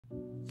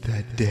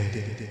That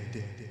day,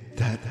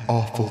 that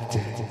awful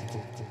day,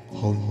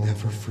 I'll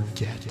never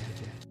forget.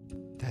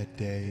 That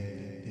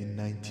day in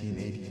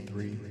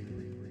 1983.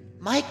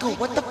 Michael,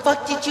 what the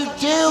fuck did you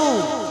do?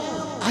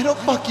 I don't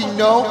fucking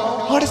know.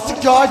 Honest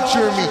to God,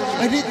 Jeremy,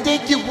 I didn't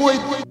think it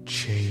would.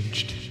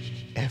 Changed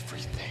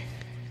everything.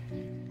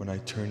 When I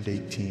turned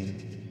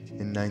 18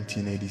 in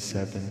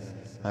 1987,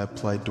 I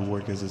applied to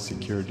work as a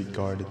security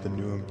guard at the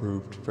new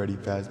improved Freddy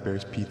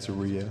Fazbear's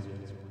Pizzeria.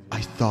 I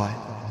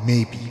thought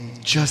maybe,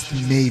 just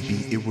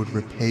maybe, it would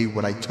repay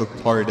what I took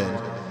part in.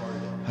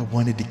 I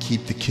wanted to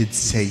keep the kids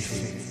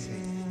safe,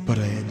 but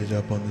I ended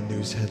up on the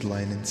news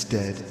headline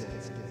instead.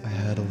 I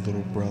had a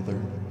little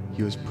brother.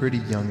 He was pretty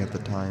young at the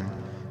time,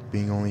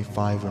 being only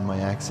 5 when my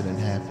accident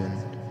happened.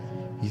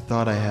 He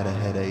thought I had a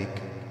headache.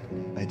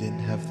 I didn't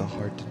have the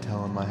heart to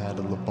tell him I had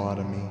a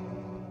lobotomy.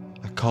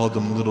 I called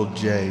him Little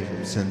J,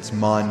 since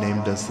Ma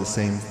named us the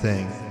same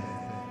thing.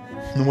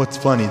 And what's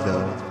funny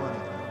though,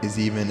 is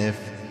even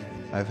if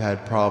I've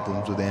had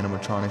problems with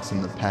animatronics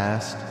in the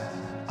past,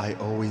 I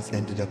always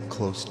ended up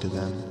close to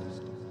them.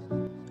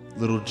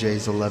 Little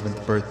J's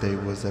 11th birthday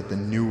was at the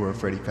newer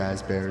Freddy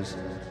Fazbear's.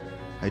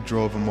 I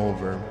drove him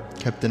over,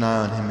 kept an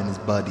eye on him and his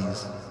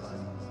buddies.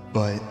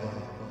 But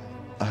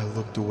I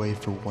looked away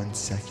for 1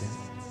 second.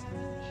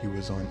 He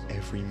was on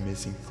every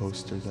missing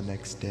poster the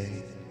next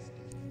day.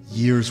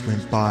 Years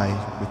went by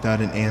without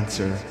an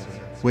answer,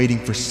 waiting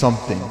for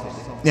something,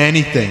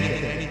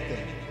 anything.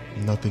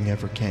 Nothing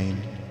ever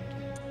came.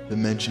 The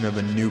mention of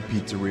a new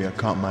pizzeria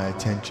caught my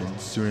attention.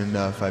 Soon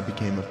enough, I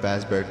became a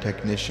Fazbear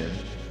technician.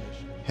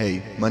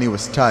 Hey, money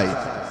was tight.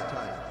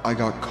 I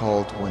got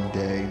called one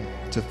day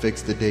to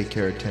fix the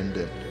daycare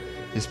attendant.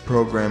 His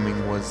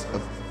programming was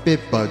a bit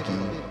buggy,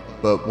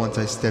 but once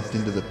I stepped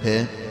into the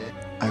pit,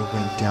 I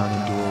went down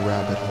into a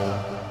rabbit hole.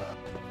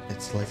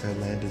 It's like I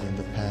landed in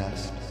the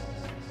past.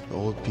 The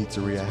old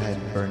pizzeria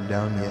hadn't burned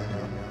down yet.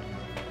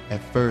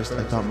 At first,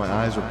 I thought my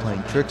eyes were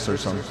playing tricks or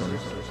something.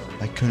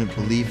 I couldn't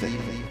believe it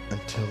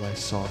until I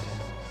saw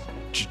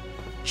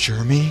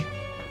Jeremy?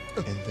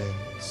 And then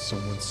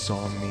someone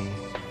saw me.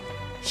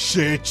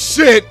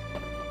 Shit!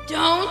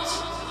 Don't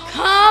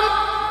come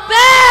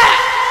back!